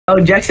Oh,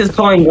 Jax is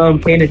calling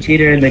Panda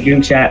cheater in the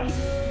group chat.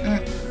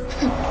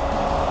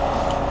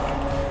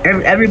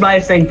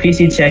 Everybody's saying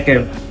PC check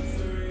him.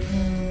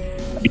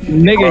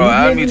 Nigga, Bro, he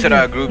add didn't me to even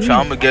that group chat.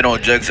 I'm cheat. gonna get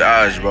on Jake's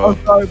ass, I'm bro.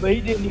 sorry, but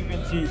he didn't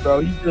even cheat, bro.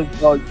 He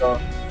just bugged y'all.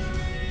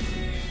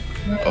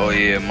 Oh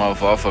yeah,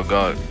 motherfucker, I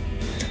forgot.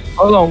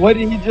 Hold on, what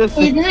did he just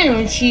He say? didn't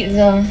even cheat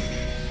though.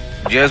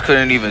 Jazz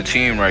couldn't even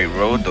team right,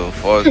 bro. What the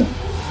fuck?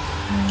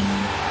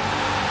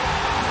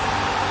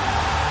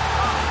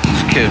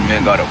 This kid,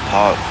 man, got a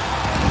pop.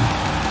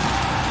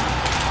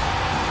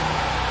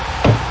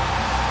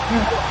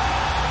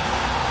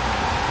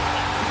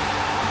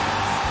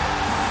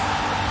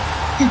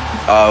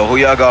 Who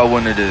y'all got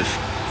winning this?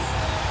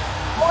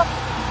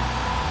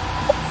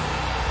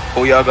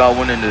 Who y'all got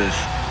winning this?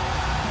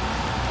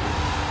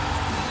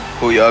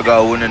 Who y'all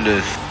got winning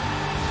this?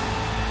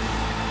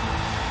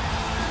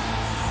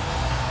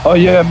 Oh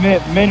yeah,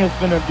 man is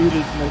finna do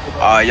this,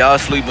 nigga. Y'all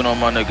sleeping on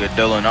my nigga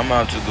Dylan. I'm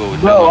gonna have to go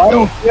with Bro, Dylan, I bro.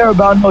 don't care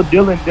about no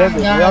Dylan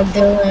Devin. Yeah, Y'all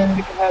Dylan.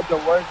 nigga had the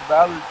worst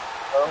balance,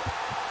 bro.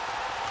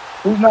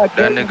 Who's not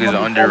That carrying nigga's on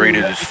the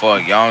underrated Ballard as legacy?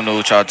 fuck. Y'all don't know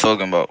what y'all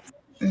talking about.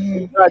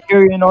 He's not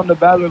carrying on the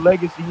Ballard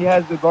legacy. He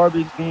has the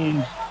garbage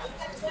teams.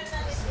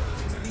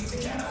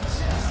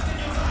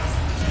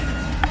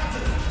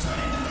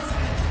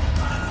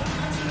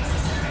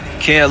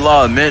 Can't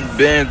lie, Mint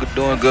been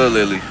doing good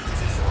lately.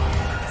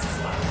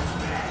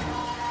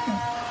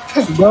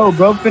 Bro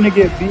finna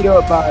get beat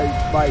up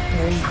by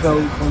Pain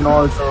Toast and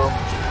Naruto.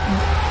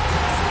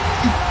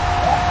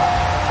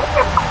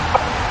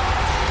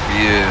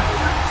 Yeah.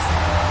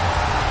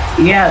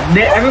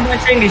 Yeah,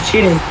 everybody's saying he's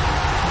cheating.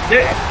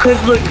 Cause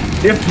look,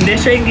 they're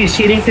saying he's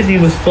cheating because he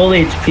was full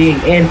HP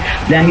and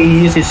that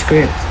he used his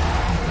scripts.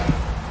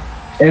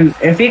 And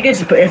if he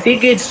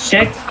gets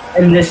checked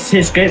and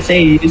his script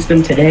say he used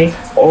them today,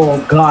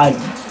 oh god,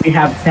 we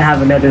have to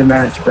have another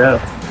match, bro.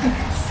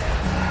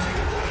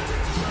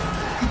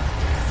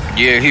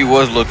 Yeah, he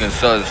was looking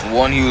sus.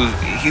 One,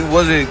 he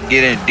wasn't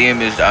getting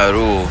damaged at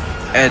all,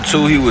 and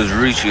two, he was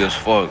reachy as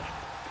fuck.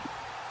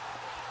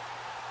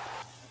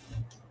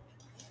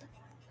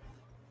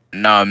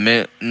 Nah,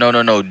 man, no.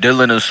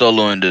 Dylan is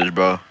soloing this,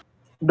 bro.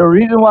 The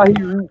reason why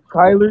he reached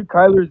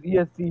Kyler's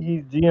ESC,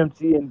 he's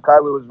GMT, and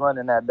Kyler was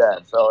running at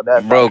that. So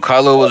that's how Bro, he.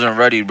 Kylo wasn't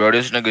ready, bro.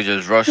 This nigga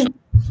just rushed him.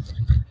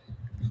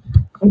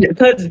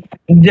 Because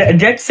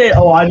Jack said,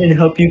 "Oh, I didn't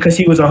help you because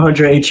he was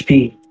 100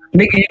 HP."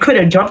 Nigga, you could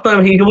have jumped on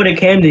him. He would have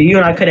came to you,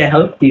 and I could have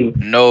helped you.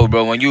 No,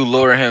 bro, when you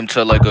lure him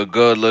to like a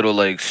good little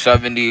like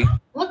 70.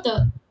 What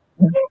the?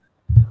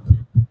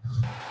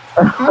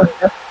 Huh?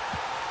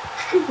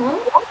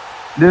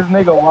 This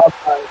nigga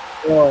Wi-Fi.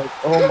 Oh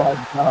my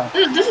god.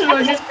 This is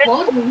what just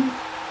exploding.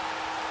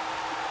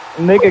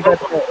 Nigga got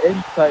that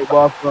N type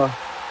Wi-Fi.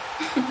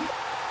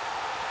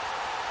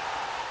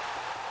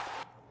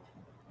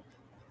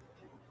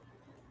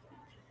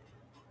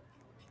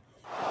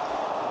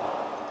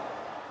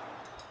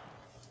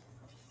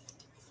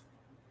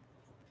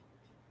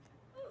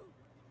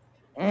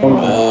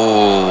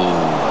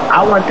 Oh.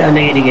 I want that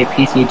nigga to get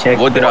PC checked.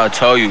 What did I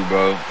tell you,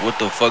 bro? What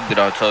the fuck did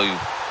I tell you?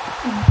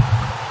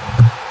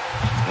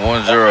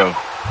 1-0.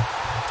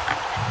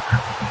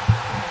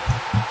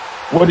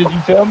 What did you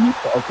tell me?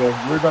 Okay,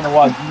 we're gonna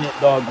watch Mint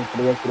Dog for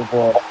the rest of the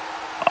fall.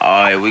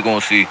 Alright, we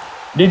gonna see.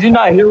 Did you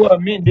not hear what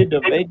Mint did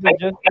to Vegas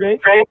yesterday?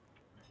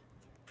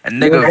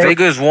 And nigga, Yeah,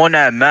 Vegas won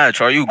that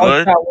match. Are you I'm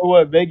good? not with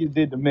what Vegas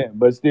did to Mint,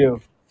 but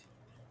still,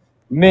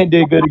 Mint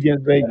did good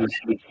against Vegas.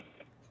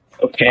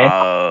 Okay.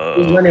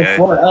 He's running Okay.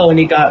 4-0 and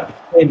he got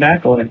played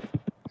back on.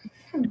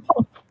 I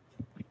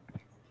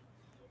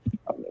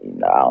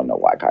mean, I don't know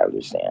why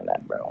Kyler's saying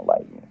that, bro.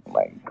 Like,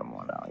 come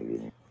on now.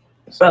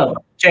 Bro,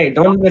 Jay,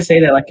 don't even say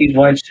that like he's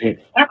one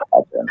shit.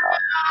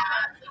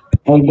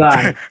 Oh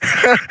god.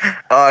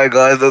 Alright,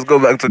 guys, let's go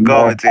back to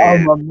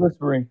commentating. I'm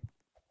whispering.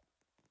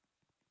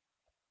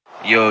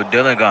 Yo,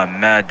 Dylan got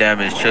mad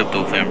damage chipped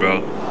off him,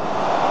 bro.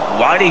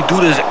 Why they do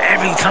this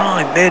every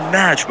time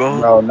mid-match, bro?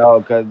 Bro, no,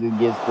 because it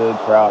gets the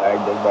crowd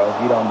active, bro.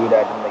 If you don't do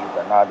that, them niggas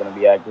are not gonna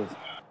be active.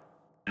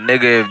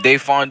 Nigga, if they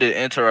find it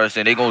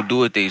interesting, they gonna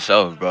do it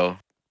themselves, bro.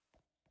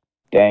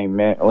 Dang,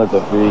 man, what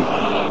the freak?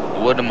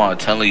 What am I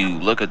telling you?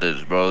 Look at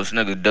this, bro. This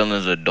nigga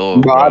Dylan's a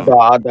dog, Bro, bro.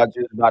 I thought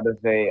you was about to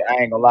say, I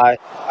ain't gonna lie.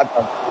 I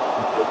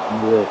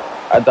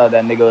thought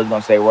that nigga was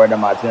gonna say word on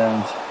my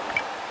Tims.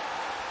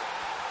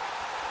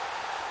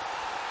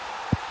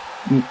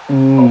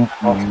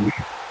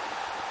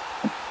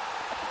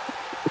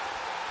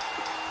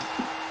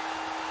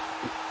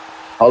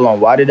 Hold on,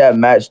 why did that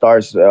match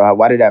start?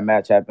 Why did that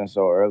match happen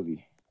so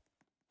early?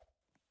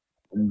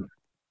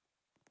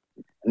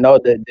 No,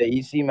 the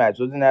EC match,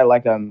 wasn't that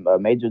like a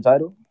major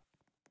title?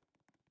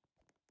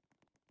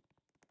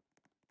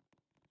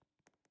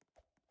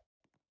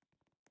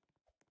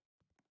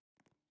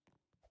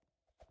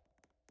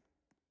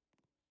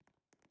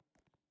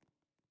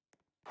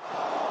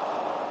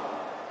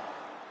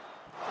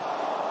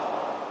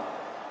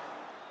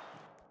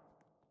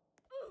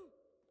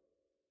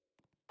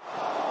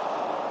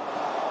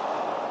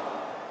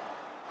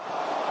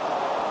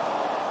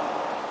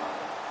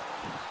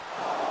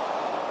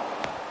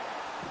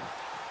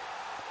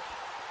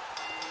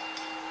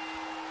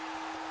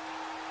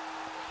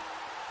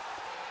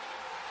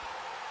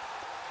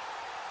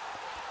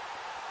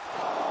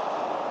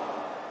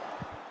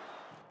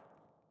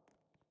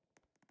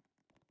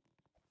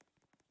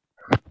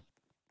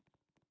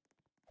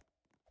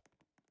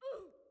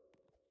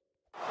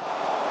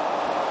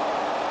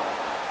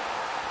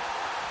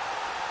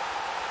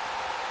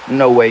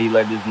 No way he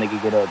let this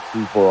nigga get up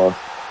too far.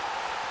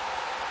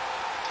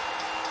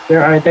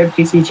 They're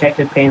PC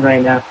checking pain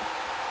right now.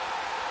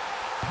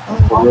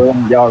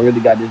 Y'all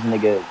really got this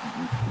nigga.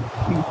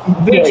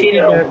 If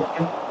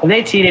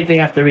they cheated, they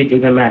have to redo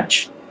the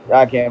match.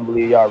 I can't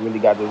believe y'all really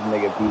got this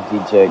nigga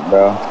PT check,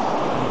 bro.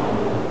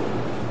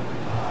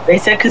 They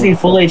said because he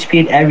full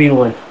HP'd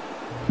everyone.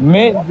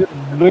 Mint just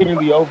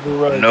literally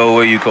overrun. No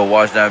way you could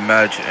watch that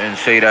match and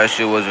say that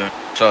shit wasn't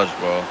sus,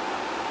 bro.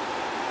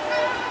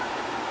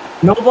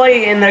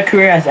 Nobody in their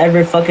career has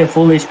ever fucking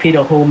full HP'd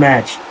a whole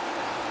match.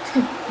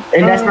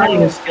 And that's not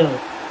even skill.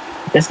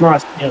 That's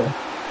not skill.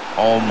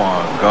 Oh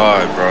my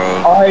god,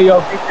 bro. Alright, yo,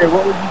 Victor,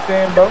 what was you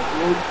saying, bro?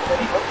 What was you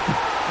saying,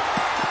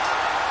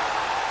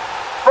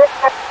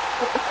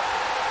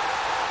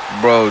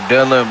 Bro,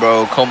 Dylan,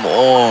 bro, come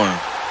on.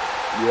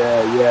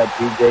 Yeah,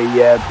 PJ,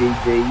 yeah,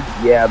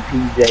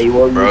 PJ.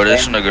 What were Bro, you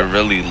this saying? nigga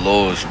really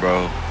lost,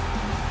 bro.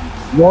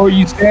 What were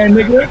you saying,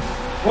 nigga?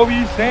 What were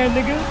you saying,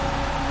 nigga?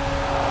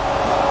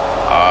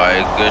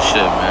 Alright, good shit,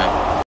 man.